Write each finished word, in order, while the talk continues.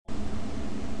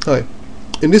Hi.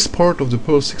 In this part of the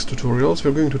Perl 6 tutorials,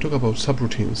 we're going to talk about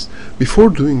subroutines.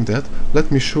 Before doing that, let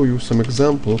me show you some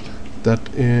example that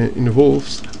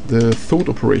involves the thought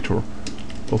operator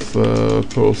of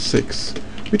Perl 6,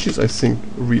 which is, I think,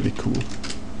 really cool.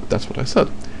 That's what I said.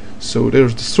 So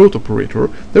there's the thought operator.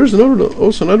 There's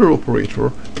also another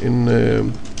operator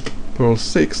in Perl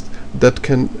 6 that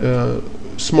can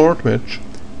smart match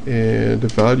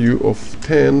the value of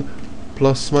 10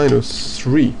 plus minus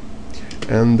 3.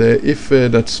 And if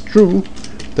that's true,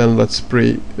 then let's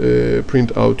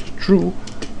print out true.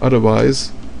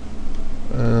 Otherwise,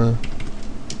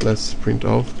 let's print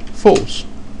out false.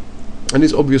 And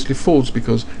it's obviously false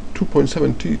because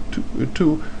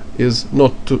 2.72 is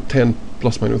not 10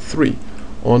 plus minus 3.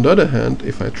 On the other hand,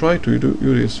 if I try to do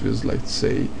this with, like,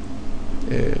 say,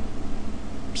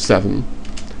 7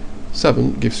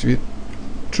 gives me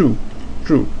true.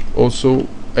 Also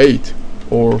 8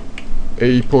 or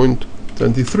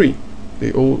 8.23,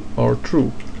 they all are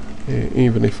true.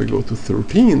 Even if we go to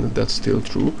 13, that's still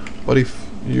true. But if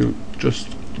you just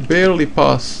barely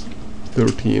pass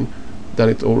 13, then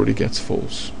it already gets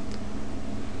false.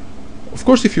 Of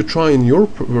course, if you try in your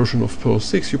version of Perl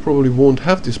 6, you probably won't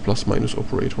have this plus minus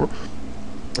operator,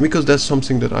 because that's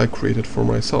something that I created for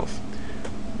myself,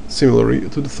 similarly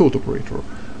to the thought operator.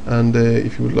 And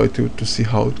if you would like to see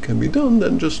how it can be done,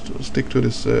 then just stick to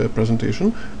this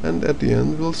presentation, and at the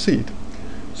end we'll see it.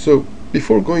 So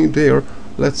before going there,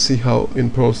 let's see how in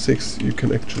Perl 6 you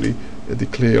can actually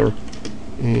declare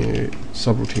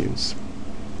subroutines.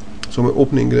 So I'm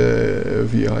opening the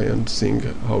VI and seeing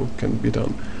how it can be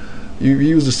done. You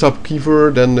use the sub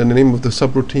keyword and the name of the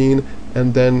subroutine,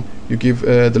 and then you give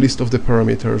the list of the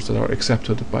parameters that are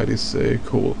accepted by this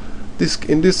call.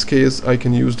 In this case, I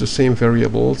can use the same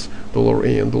variables,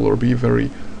 $A and $B,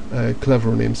 very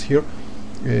clever names here,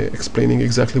 explaining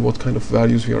exactly what kind of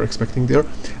values we are expecting there.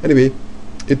 Anyway,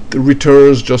 it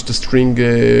returns just a string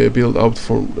built out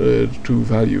from two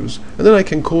values. And then I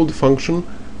can call the function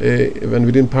when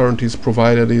within parentheses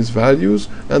provided these values,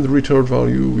 and the returned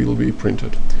value will be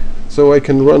printed. So I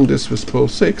can run this with Perl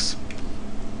 6,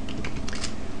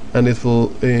 and it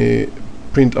will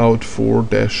print out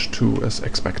 4-2 as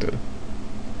expected.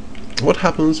 What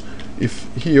happens if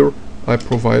here I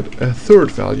provide a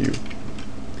third value?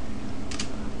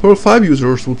 Perl 5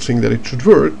 users would think that it should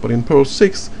work, but in Perl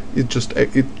 6 it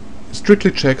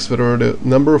strictly checks whether the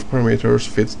number of parameters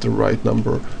fits the right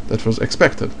number that was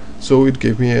expected. So it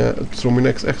gave me a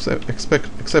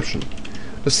exception.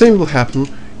 The same will happen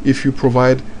if you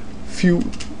provide few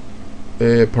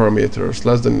parameters,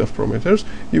 less than enough parameters.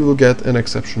 You will get an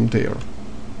exception there.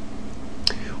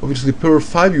 Obviously, Perl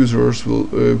 5 users will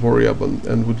worry about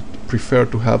and would prefer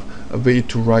to have a way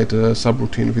to write a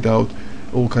subroutine without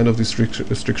all kind of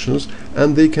restrictions,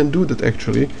 and they can do that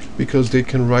actually, because they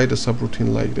can write a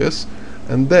subroutine like this,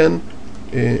 and then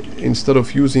instead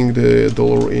of using the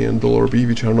 $A and $B,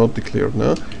 which are not declared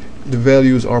now, the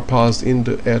values are passed in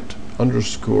the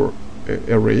 @_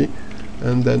 array,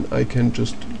 and then I can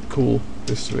just call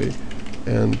this way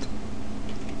and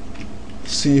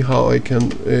see how I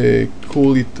can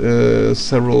call it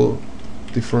several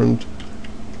different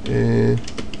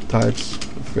types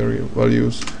of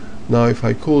values. Now if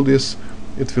I call this,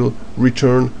 it will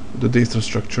return the data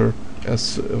structure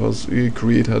as was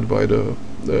created by the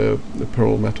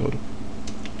Perl method.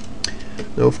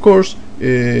 Now of course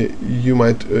you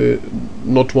might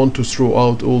not want to throw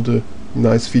out all the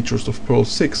nice features of Perl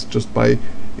 6 just by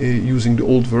using the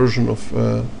old version of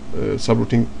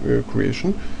subroutine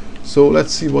creation. So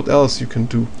let's see what else you can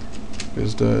do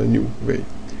with the new way.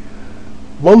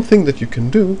 One thing that you can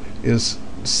do is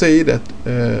say that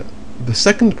the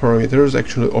second parameter is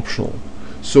actually optional.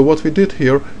 So what we did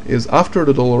here is after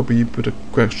the $B put a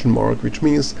question mark, which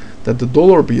means that the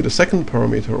 $B, the second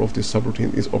parameter of this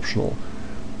subroutine, is optional.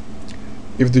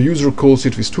 If the user calls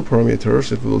it with two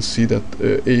parameters, it will see that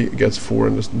A gets 4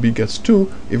 and B gets 2.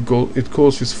 If it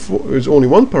calls with only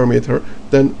one parameter,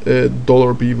 then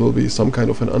 $B will be some kind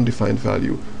of an undefined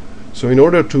value. So in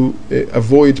order to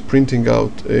avoid printing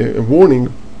out a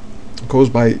warning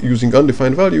caused by using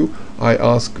undefined value, I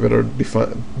ask whether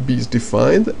B is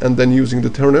defined, and then using the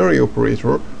ternary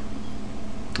operator,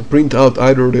 print out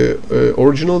either the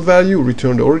original value,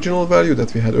 return the original value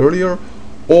that we had earlier,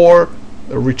 or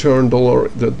return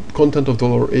the content of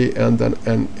 $A and then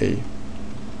NA.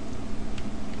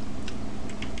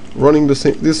 Running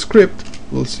this script,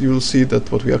 you will see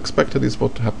that what we expected is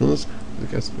what happens.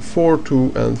 It gets 4,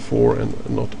 2, and 4, and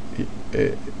not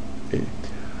A.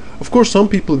 Of course, some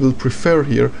people will prefer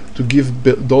here to give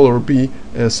 $B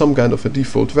some kind of a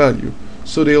default value.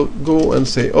 So they'll go and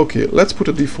say, okay, let's put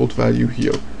a default value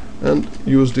here. and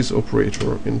use this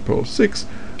operator in Perl 6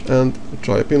 and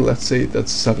type in, let's say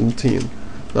that's 17.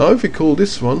 Now if we call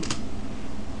this one,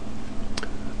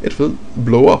 it will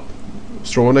blow up,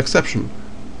 throw an exception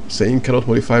saying cannot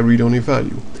modify read-only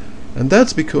value. And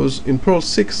that's because in Perl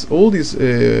 6 all these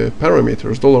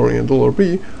parameters $A and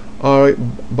 $B are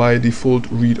by default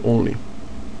read-only,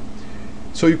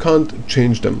 so you can't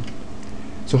change them.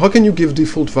 So how can you give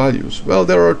default values? Well,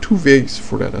 there are two ways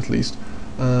for that, at least,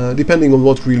 depending on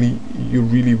what you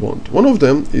really want. One of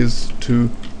them is to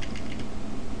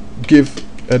give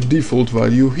a default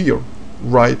value here,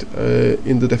 right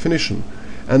in the definition.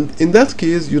 And in that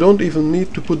case, you don't even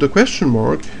need to put the question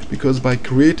mark, because by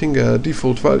creating a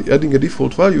default value, adding a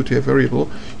default value to a variable,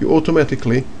 you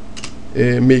automatically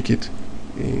make it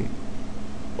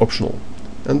optional.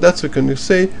 And that's what you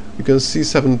say. You can see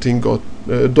 17 got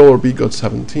 $B got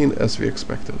 17 as we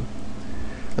expected.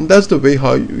 And that's the way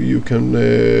how you can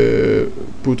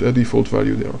put a default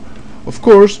value there. Of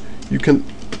course, you can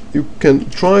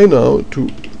try now to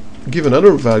give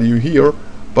another value here,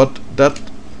 but that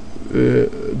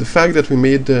the fact that we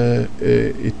made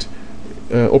it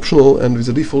optional and with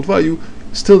a default value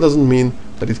still doesn't mean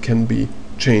that it can be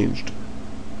changed.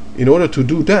 In order to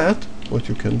do that, what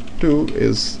you can do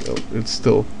is, it's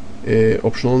still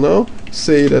optional now,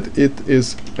 say that it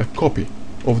is a copy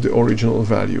of the original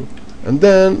value, and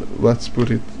then let's put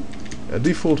it a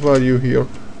default value here.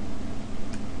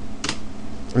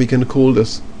 We can call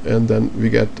this, and then we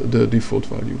get the default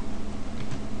value.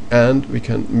 And we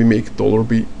make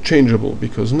 $B changeable,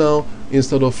 because now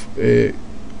instead of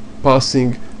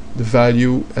passing the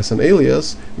value as an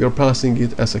alias, we are passing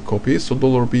it as a copy, so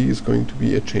 $B is going to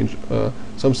be a change,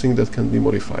 something that can be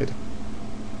modified.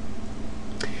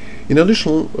 In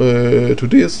addition to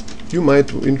this, you might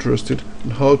be interested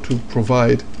in how to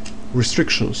provide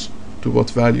restrictions to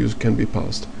what values can be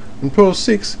passed. In Perl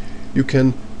 6, you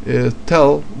can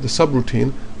tell the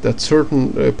subroutine that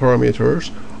certain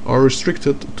parameters are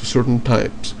restricted to certain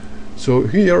types. So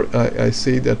here I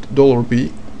say that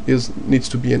 $B needs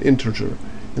to be an integer.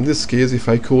 In this case, if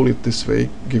I call it this way,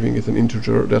 giving it an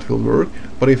integer, that will work.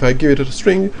 But if I give it a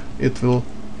string, it will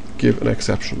give an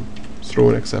exception, throw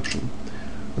an exception.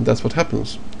 And that's what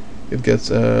happens. It gets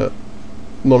a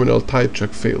nominal type check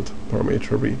failed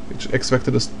parameter B. It's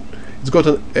expected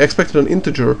an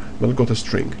integer, but it got a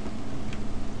string.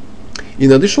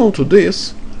 In addition to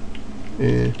this,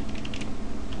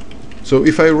 so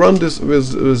if I run this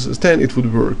with 10, it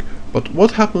would work. But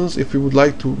what happens if we would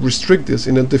like to restrict this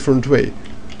in a different way?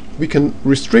 We can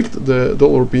restrict the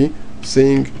 $B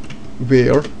saying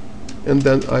where, and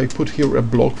then I put here a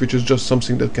block, which is just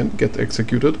something that can get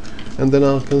executed, and then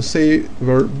I can say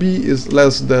where B is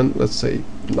less than, let's say,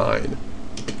 9.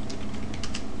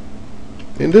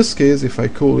 In this case, if I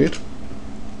call it,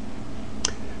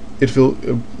 it will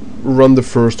run the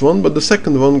first one, but the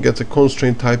second one gets a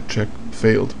constraint type check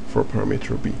failed for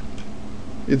parameter B.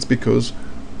 It's because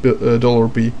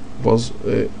 $B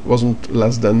wasn't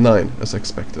less than 9 as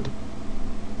expected.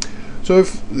 So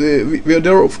if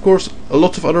there are of course a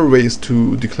lot of other ways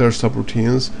to declare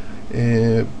subroutines,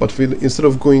 but instead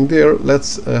of going there,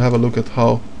 let's have a look at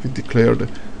how we declare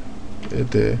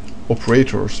the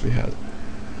operators we had.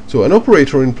 So an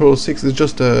operator in Perl 6 is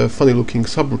just a funny looking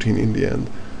subroutine in the end.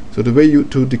 So the way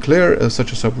to declare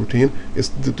such a subroutine is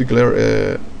to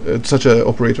declare such an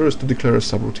operator is to declare a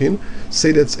subroutine.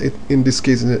 Say that in this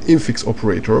case an infix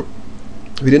operator.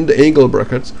 Within the angle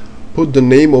brackets, put the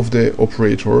name of the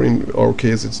operator. In our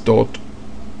case, it's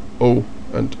 .o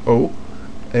and o.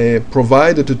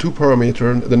 Provided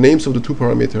the names of the two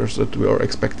parameters that we are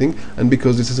expecting, and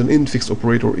because this is an infix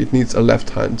operator, it needs a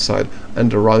left-hand side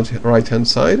and a right-hand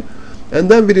side. And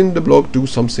then within the block, do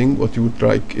something what you would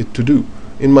like it to do.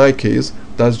 In my case,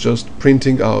 that's just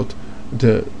printing out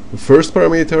the first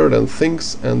parameter, then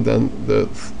things, and then the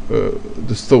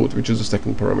thought, which is the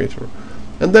second parameter.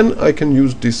 And then I can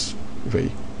use this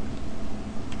way.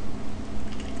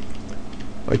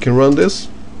 I can run this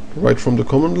right from the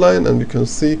command line, and you can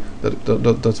see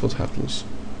that's what happens.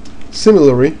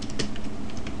 Similarly,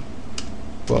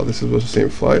 well, this is the same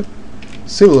file.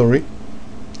 Similarly,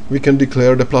 we can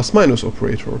declare the plus minus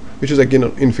operator, which is again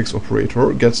an infix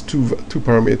operator, gets two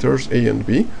parameters, a and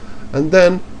b, and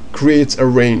then creates a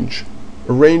range.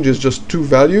 A range is just two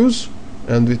values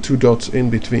and with two dots in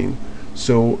between.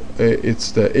 So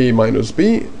it's the a minus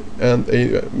b and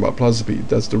a plus b.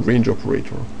 That's the range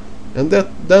operator. And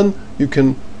then you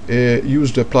can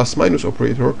use the plus minus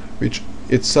operator, which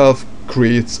itself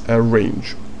creates a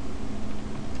range.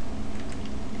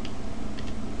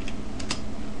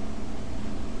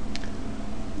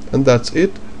 And that's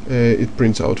it. it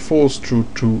prints out false, true,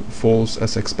 true, false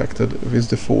as expected with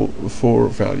the four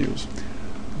values.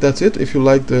 That's it. If you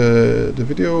like the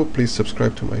video, please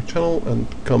subscribe to my channel and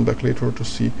come back later to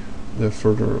see the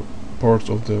further parts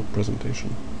of the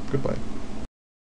presentation. Goodbye.